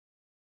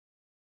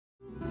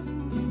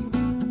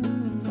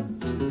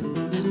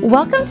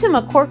Welcome to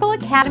McCorkle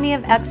Academy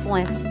of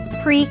Excellence,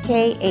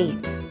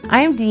 PreK-8.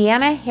 I am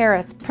Deanna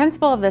Harris,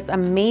 principal of this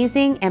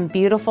amazing and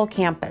beautiful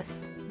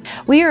campus.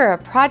 We are a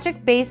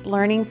project-based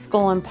learning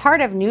school and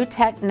part of New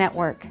Tech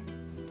Network.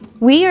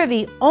 We are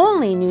the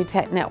only New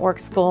Tech Network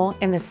school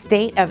in the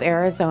state of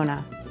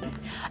Arizona.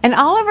 And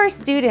all of our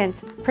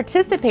students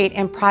participate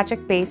in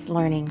project-based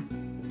learning.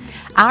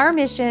 Our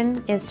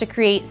mission is to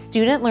create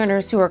student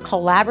learners who are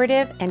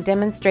collaborative and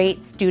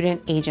demonstrate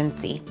student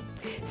agency.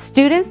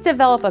 Students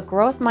develop a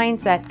growth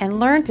mindset and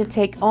learn to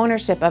take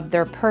ownership of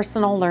their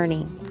personal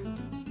learning.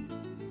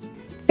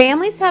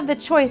 Families have the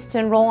choice to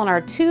enroll in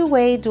our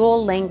two-way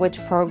dual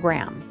language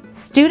program.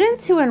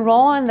 Students who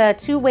enroll in the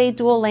two-way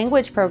dual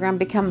language program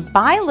become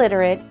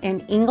biliterate in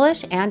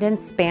English and in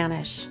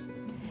Spanish.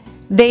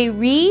 They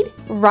read,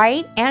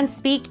 write, and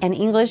speak in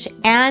English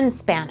and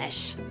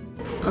Spanish.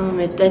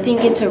 I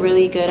think it's a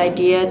really good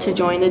idea to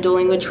join the dual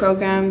language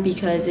program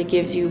because it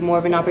gives you more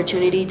of an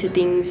opportunity to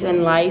things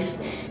in life.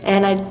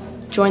 And I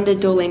joined the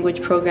dual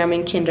language program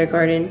in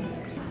kindergarten.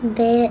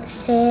 B,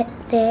 C,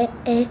 D,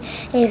 E,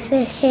 F,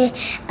 G,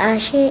 H, I,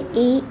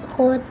 J.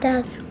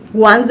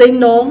 Once they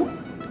know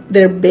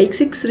their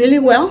basics really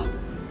well,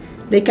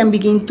 they can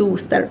begin to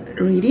start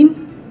reading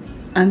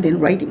and then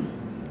writing.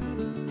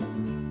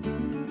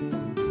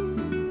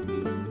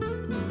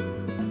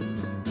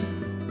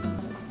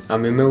 A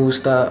mí me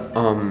gusta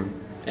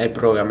el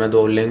programa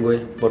Duolingo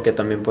porque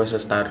también puedes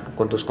estar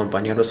con tus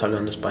compañeros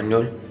hablando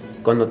español.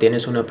 Cuando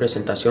tienes una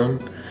presentación,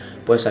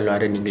 puedes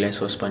hablar en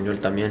inglés o español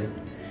también.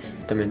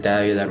 También te va a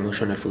ayudar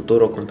mucho en el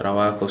futuro con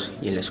trabajos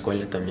y en la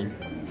escuela también.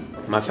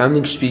 My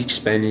family speaks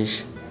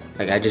Spanish.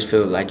 I just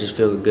feel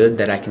good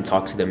that I can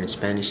talk to them in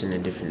Spanish in a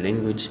different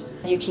language.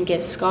 You can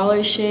get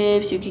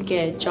scholarships, you can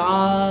get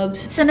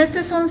jobs. En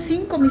este son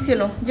 5, mi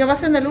cielo. Ya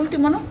vas en el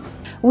último, ¿no?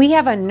 We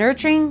have a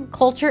nurturing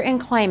culture and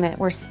climate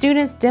where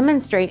students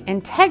demonstrate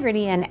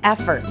integrity and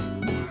effort.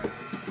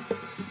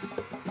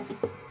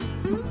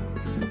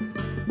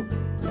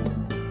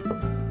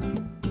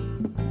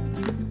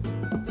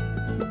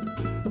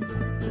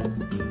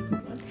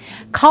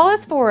 Call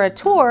us for a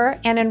tour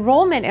and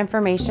enrollment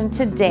information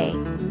today.